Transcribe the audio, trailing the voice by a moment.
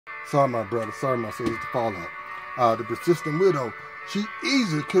Sorry, my brother. Sorry, my sister, to fall out. The persistent widow, she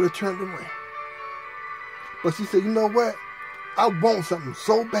easily could have turned away. But she said, you know what? I want something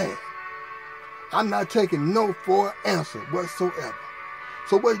so bad. I'm not taking no for an answer whatsoever.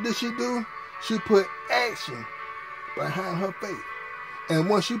 So what did she do? She put action behind her faith. And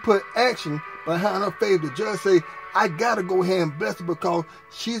once she put action behind her faith, the judge say, I got to go ahead and bless her because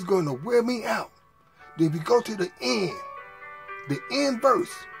she's going to wear me out. Then if you go to the end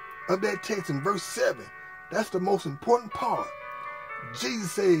verse of that text in verse 7, that's the most important part.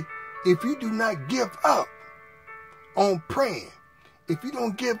 Jesus said, if you do not give up on praying, if you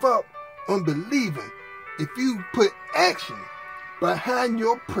don't give up on believing, if you put action behind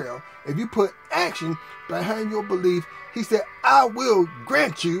your prayer, if you put action behind your belief, he said, I will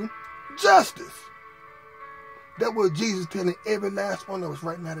grant you justice. That was Jesus telling every last one of us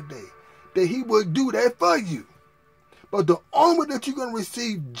right now today, that he will do that for you. But the only way that you're going to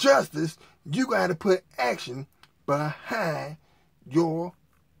receive justice, you're going to have to put action behind your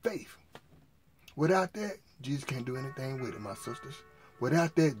faith. Without that, Jesus can't do anything with it, my sisters.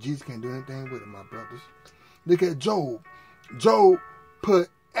 Without that, Jesus can't do anything with it, my brothers. Look at Job. Job put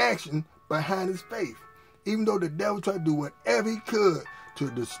action behind his faith. Even though the devil tried to do whatever he could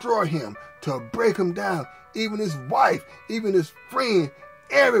to destroy him, to break him down, even his wife, even his friend,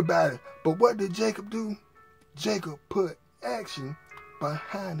 everybody. But what did Jacob do? Jacob put action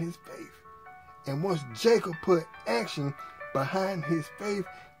behind his faith. And once Jacob put action behind his faith,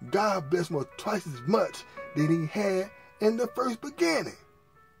 God blessed him twice as much than he had in the first beginning.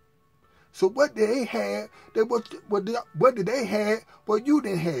 So what did they have? What did they have? What you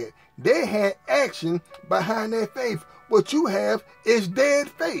didn't have? They had action behind their faith. What you have is dead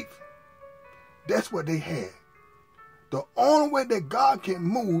faith. That's what they had. The only way that God can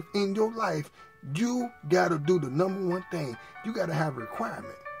move in your life, you got to do the number one thing. You got to have a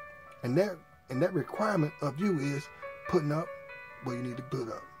requirement. And that requirement of you is putting up what you need to put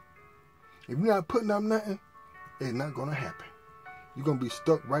up. If you're not putting up nothing, it's not going to happen. You're going to be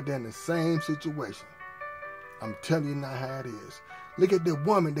stuck right there in the same situation. I'm telling you now how it is. Look at the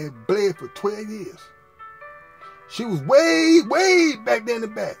woman that bled for 12 years. She was way back there in the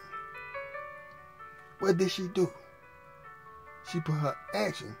back. What did she do? She put her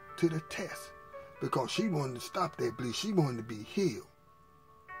action to the test because she wanted to stop that bleed. She wanted to be healed.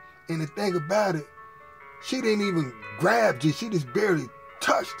 And the thing about it, she didn't even grab Jesus. She just barely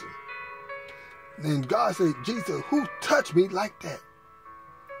touched him. And God said, Jesus said, who touched me like that?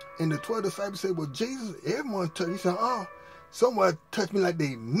 And the 12 disciples said, well, Jesus, everyone touched me. He said, oh, someone touched me like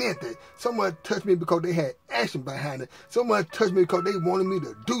they meant it. Someone touched me because they had action behind it. Someone touched me because they wanted me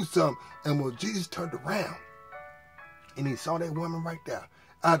to do something. And when Jesus turned around and he saw that woman right there,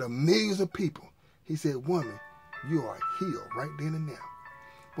 out of millions of people, he said, woman, you are healed right then and there.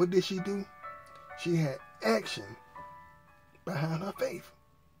 What did she do? She had action behind her faith.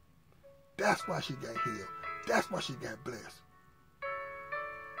 That's why she got healed. That's why she got blessed.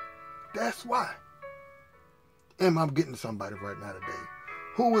 That's why. And I'm getting to somebody right now today.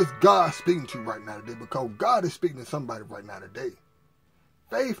 Who is God speaking to right now today? Because God is speaking to somebody right now today.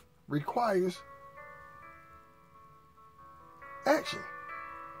 Faith requires action.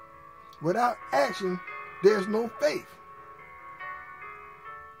 Without action, there's no faith.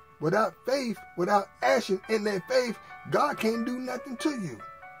 Without faith, without action in that faith, God can't do nothing to you.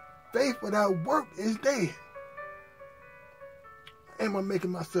 Faith without work is dead. Am I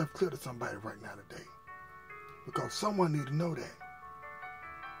making myself clear to somebody right now today? Because someone needs to know that.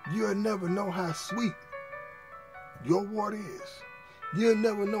 You'll never know how sweet your water is. You'll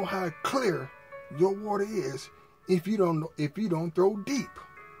never know how clear your water is if you don't throw deep.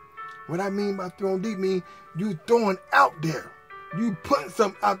 What I mean by throwing deep means you throwing out there. You putting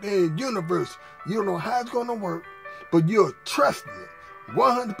something out there in the universe. You don't know how it's going to work, but you're trusting it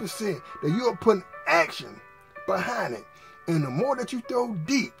 100% that you're putting action behind it. And the more that you throw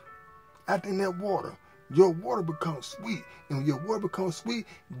deep out in that water, your water becomes sweet. And when your water becomes sweet,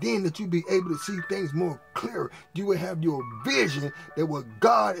 then that you be able to see things more clearer. You will have your vision that what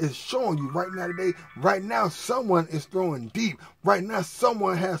God is showing you right now today. Right now, someone is throwing deep. Right now,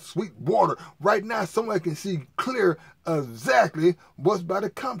 someone has sweet water. Right now, someone can see clear exactly what's about to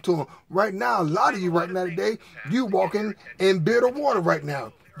come to them. Right now, a lot of you right now today, you walking in bitter water right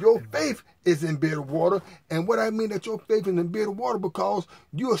now. Your faith is in bitter water. And what I mean that your faith is in bitter water because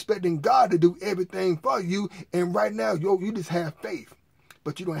you're expecting God to do everything for you. And right now, you just have faith.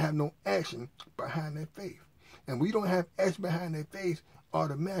 But you don't have no action behind that faith. And when you don't have action behind that faith,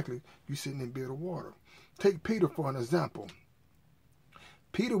 automatically, you're sitting in bitter water. Take Peter for an example.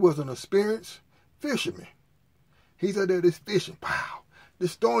 Peter was an experienced fisherman. He's out there just fishing. Wow.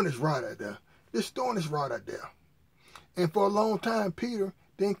 This thorn is right out there. This thorn is right out there. And for a long time, Peter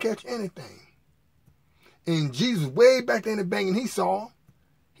didn't catch anything. And Jesus, way back there in the bank, and he saw him.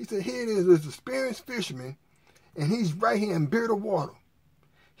 He said, here it is, this experienced fisherman, and he's right here in bitter water.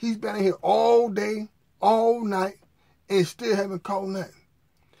 He's been in here all day, all night, and still haven't caught nothing.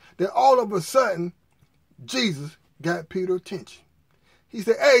 Then all of a sudden, Jesus got Peter's attention. He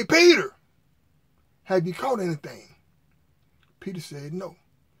said, hey, Peter, have you caught anything? Peter said, no.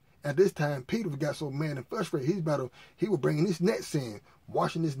 At this time, Peter got so mad and frustrated, he was bringing his nets in,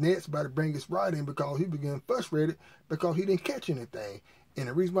 washing his nets, about to bring his rod in because he began frustrated because he didn't catch anything. And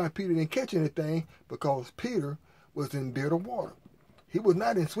the reason why Peter didn't catch anything, because Peter was in bitter water. He was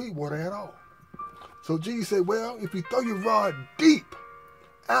not in sweet water at all. So Jesus said, well, if you throw your rod deep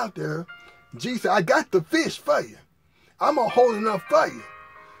out there, Jesus said, I got the fish for you. I'm going to hold enough for you.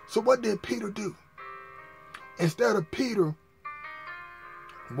 So what did Peter do? Instead of Peter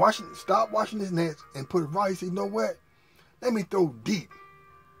stop washing his nets and put it right, he said, you know what? Let me throw deep.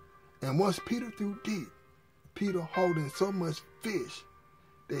 And once Peter threw deep, Peter holding so much fish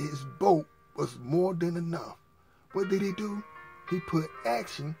that his boat was more than enough. What did he do? He put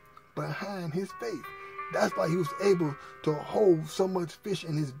action behind his faith. That's why he was able to hold so much fish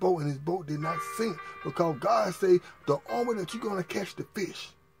in his boat, and his boat did not sink, because God said the only way that you're going to catch the fish,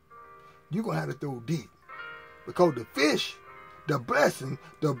 you're going to have to throw deep. Because the fish, the blessing,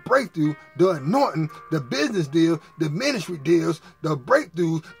 the breakthrough, the anointing, the business deal, the ministry deals, the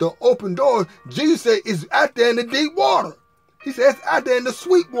breakthroughs, the open doors, Jesus said is out there in the deep water. He said it's out there in the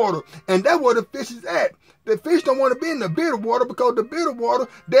sweet water. And that's where the fish is at. The fish don't want to be in the bitter water, because the bitter water,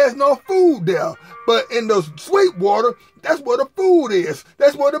 there's no food there. But in the sweet water, that's where the food is.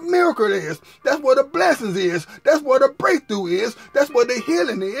 That's where the miracle is. That's where the blessings is. That's where the breakthrough is. That's where the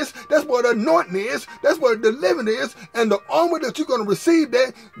healing is. That's where the anointing is. That's where the deliverance is. And the only way that you're going to receive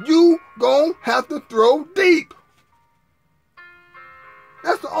that, you going to have to throw deep.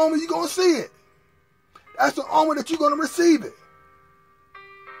 That's the only way you're going to see it. That's the only way that you're going to receive it.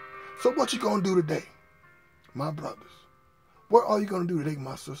 So what you going to do today, my brothers? What are you going to do today,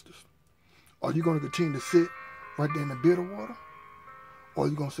 my sisters? Are you going to continue to sit right there in the bitter water? Or are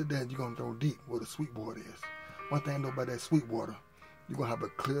you going to sit there and you're going to throw deep where the sweet water is? One thing I know about that sweet water, you're going to have a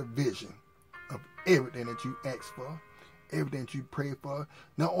clear vision of everything that you ask for, everything that you pray for.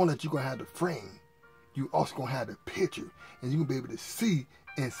 Not only that you're going to have the frame, you also going to have the picture. And you're going to be able to see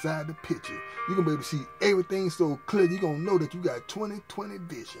inside the picture. You're going to be able to see everything so clear. You're going to know that you got 20/20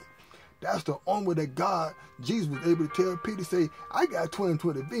 vision. That's the only way that God, Jesus, was able to tell Peter, say, I got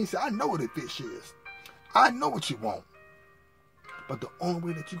 20/20 vision. He said, I know what a fish is. I know what you want. But the only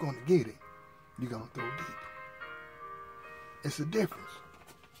way that you're going to get it, you're going to throw deep. It's a difference.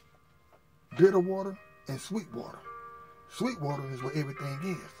 Bitter water and sweet water. Sweet water is where everything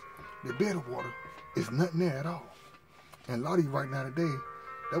is. The bitter water is nothing there at all. And a lot of you right now today,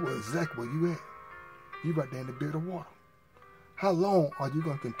 that was exactly where you at. You right there in the bitter water. How long are you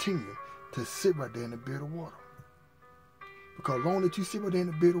going to continue to sit right there in the bitter water? Because as long as you sit right there in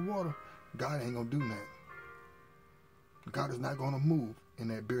the bitter water, God ain't going to do nothing. God is not going to move in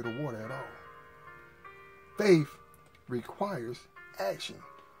that bitter water at all. Faith requires action.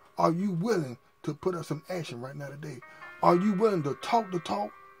 Are you willing to put up some action right now today? Are you willing to talk the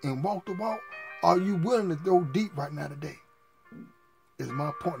talk and walk the walk? Are you willing to go deep right now today? Is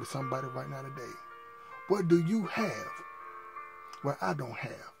my point to somebody right now today. What do you have? What I don't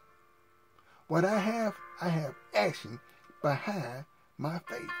have. What I have action behind my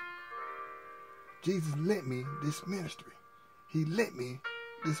faith. Jesus lent me this ministry. He lent me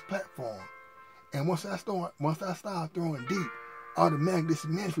this platform. And once I started throwing deep, automatically this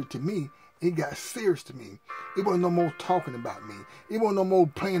ministry to me, it got serious to me. It wasn't no more talking about me. It wasn't no more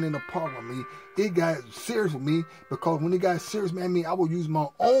playing in the park with me. It got serious with me, because when it got serious, man, I would use my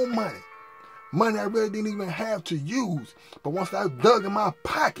own money. Money I really didn't even have to use. But once I dug in my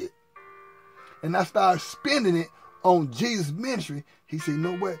pocket and I started spending it on Jesus' ministry, he said, you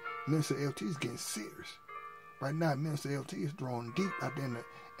know what? Pt2 is getting serious. Right now, Pt2 is drawing deep out there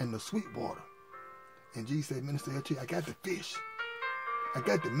in the sweet water. And Jesus said, Pt2, I got the fish. I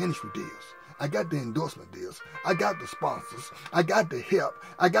got the ministry deals. I got the endorsement deals. I got the sponsors. I got the help.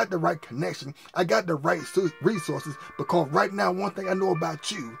 I got the right connection. I got the right resources. Because right now, one thing I know about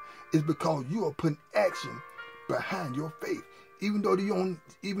you is because you are putting action behind your faith. Even though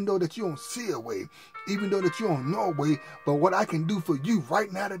that you don't see a way, even though that you don't know a way, but what I can do for you right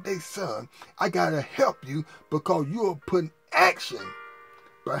now today, son, I gotta help you, because you are putting action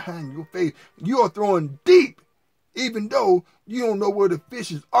behind your faith. You are throwing deep Even though you don't know where the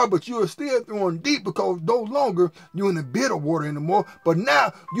fishes are, but you are still throwing deep because no longer you're in the bitter water anymore. But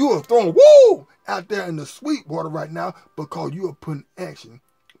now you are throwing out there in the sweet water right now because you are putting action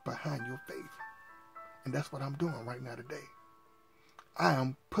behind your faith. And that's what I'm doing right now today. I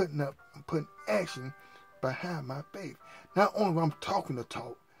am putting action behind my faith. Not only am I talking the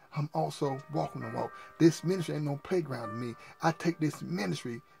talk, I'm also walking the walk. This ministry ain't no playground to me. I take this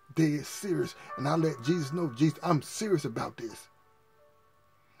ministry dead serious, and I let Jesus know, Jesus, I'm serious about this.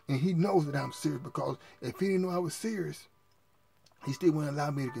 And he knows that I'm serious, because if he didn't know I was serious, he still wouldn't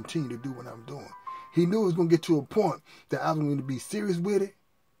allow me to continue to do what I'm doing. He knew it was going to get to a point that I was going to be serious with it,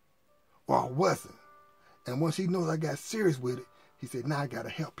 or I wasn't. And once he knows I got serious with it, he said, now I got to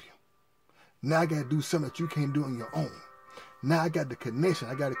help you. Now I got to do something that you can't do on your own. Now I got the connection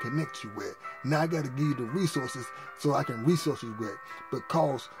I got to connect you with. Now I got to give you the resources so I can resource you with.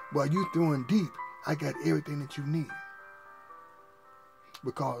 Because while you throwing deep, I got everything that you need.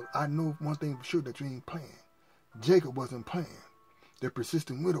 Because I know one thing for sure, that you ain't playing. Jacob wasn't playing. The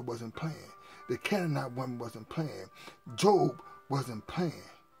persistent widow wasn't playing. The Canaanite woman wasn't playing. Job wasn't playing.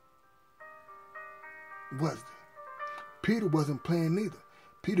 Was it? Peter wasn't playing neither.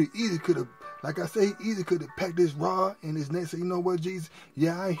 Peter easily could have, like I say, he easily could have packed this rod in his neck and said, you know what, Jesus,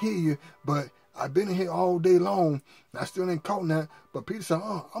 yeah, I hear you, but I've been in here all day long, and I still ain't caught nothing. But Peter said,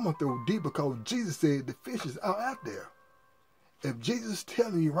 I'm going to throw deep, because Jesus said the fishes are out there. If Jesus is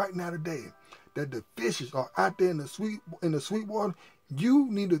telling you right now today that the fishes are out there in the sweet water, you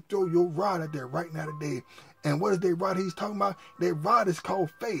need to throw your rod out there right now today. And what is that rod he's talking about? That rod is called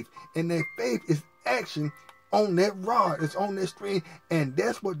faith. And that faith is action on that rod. It's on that string. And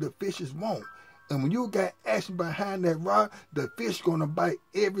that's what the fishes want. And when you got action behind that rod, the fish going to bite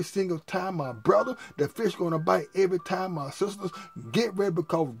every single time, my brother. The fish going to bite every time, my sisters. Get ready,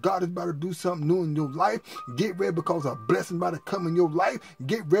 because God is about to do something new in your life. Get ready, because a blessing is about to come in your life.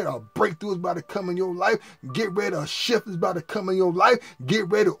 Get ready, a breakthrough is about to come in your life. Get ready, a shift is about to come in your life. Get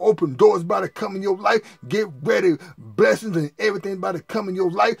ready, open doors is about to come in your life. Get ready, blessings and everything is about to come in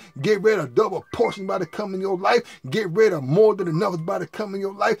your life. Get ready, a double portion is about to come in your life. Get ready, more than enough is about to come in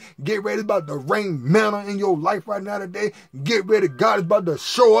your life. Get ready, it's about to rain manna in your life right now today. Get ready, God is about to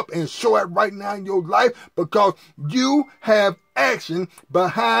show up and show out right now in your life, because you have action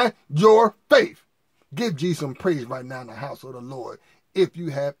behind your faith. Give Jesus some praise right now in the house of the Lord if you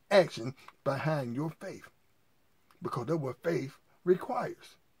have action behind your faith, because that's what faith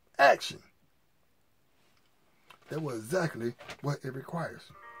requires. Action. That's exactly what it requires.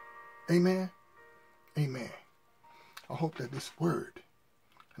 Amen. Amen. I hope that this word,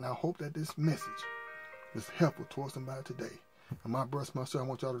 and I hope that this message is helpful towards somebody today. And my brothers, my sister, I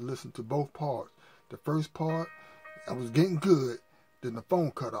want y'all to listen to both parts. The first part, I was getting good, then the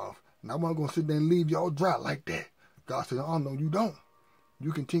phone cut off. And I wasn't going to sit there and leave y'all dry like that. God said, oh, no, you don't.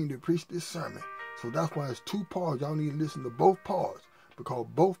 You continue to preach this sermon. So that's why it's two parts. Y'all need to listen to both parts, because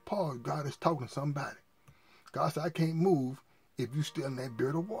both parts, God is talking to somebody. God said, I can't move if you still in that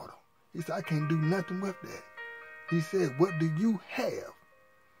bitter water. He said, I can't do nothing with that. He said, what do you have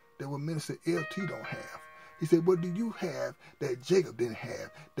that what Minister LT don't have? He said, what do you have that Jacob didn't have,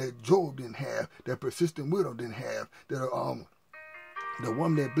 that Job didn't have, that persistent widow didn't have, that the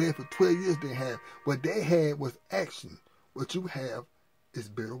woman that bled for 12 years didn't have? What they had was action. What you have is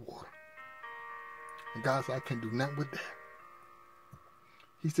bitter water. And God said, I can't do nothing with that.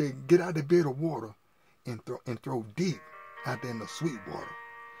 He said, get out of the bitter water and throw deep out there in the sweet water.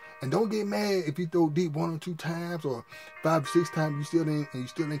 And don't get mad if you throw deep 1 or 2 times or 5 or 6 times you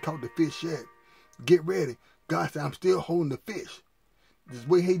still ain't caught the fish yet. Get ready. God said, I'm still holding the fish. This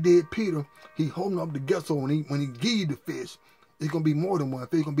way he did Peter, he holding up together, so when he give you the fish, it's gonna be more than one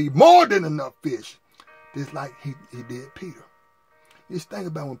fish. It's gonna be more than enough fish. Just like he did Peter. Just think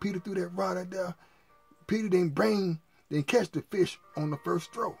about when Peter threw that rod out there, Peter didn't catch the fish on the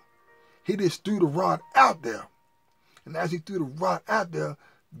first throw. He just threw the rod out there. And as he threw the rod out there,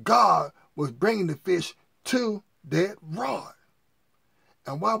 God was bringing the fish to that rod.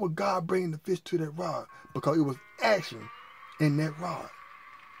 And why would God bring the fish to that rod? Because it was action in that rod.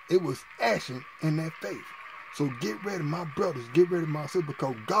 It was action in that faith. So get ready, my brothers. Get ready, my sisters,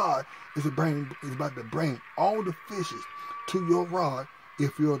 because God is about to bring all the fishes to your rod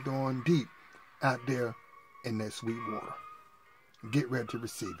if you're throwing deep out there in that sweet water. Get ready to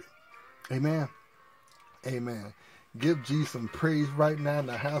receive it. Amen. Amen. Give Jesus some praise right now in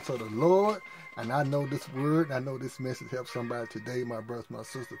the house of the Lord. And I know this word, I know this message helps somebody today, my brothers, my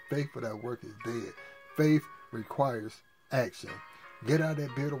sisters. Faith for that work is dead. Faith requires action. Get out of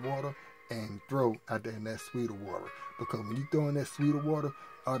that bitter water and throw out there in that sweeter water. Because when you throw in that sweeter water,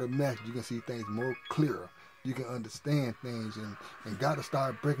 automatically you can see things more clearer. you can understand things, and God will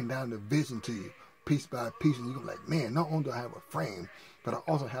start breaking down the vision to you piece by piece, and you're going to be like, man, not only do I have a frame, but I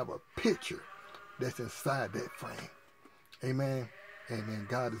also have a picture that's inside that frame. Amen. Amen.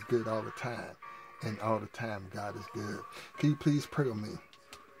 God is good all the time, and all the time God is good. Can you please pray with me?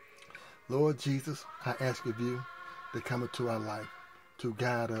 Lord Jesus, I ask of you to come into our life, to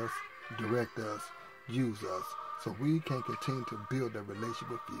guide us, direct us, use us, so we can continue to build a relationship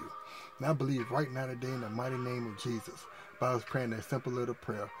with you. And I believe right now today in the mighty name of Jesus, by us praying that simple little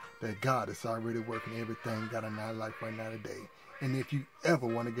prayer, that God is already working everything God in our life right now today. And if you ever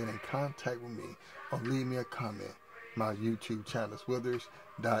want to get in contact with me or leave me a comment, my YouTube channel is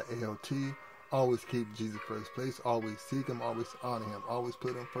Withers.Lt. Always keep Jesus first place. Always seek him. Always honor him. Always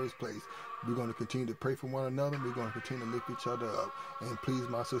put him first place. We're going to continue to pray for one another. We're going to continue to lift each other up. And please,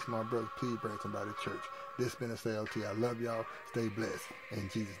 my sister, my brother, please bring somebody to church. This has been SLT. I love y'all. Stay blessed. In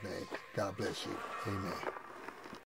Jesus' name, God bless you. Amen.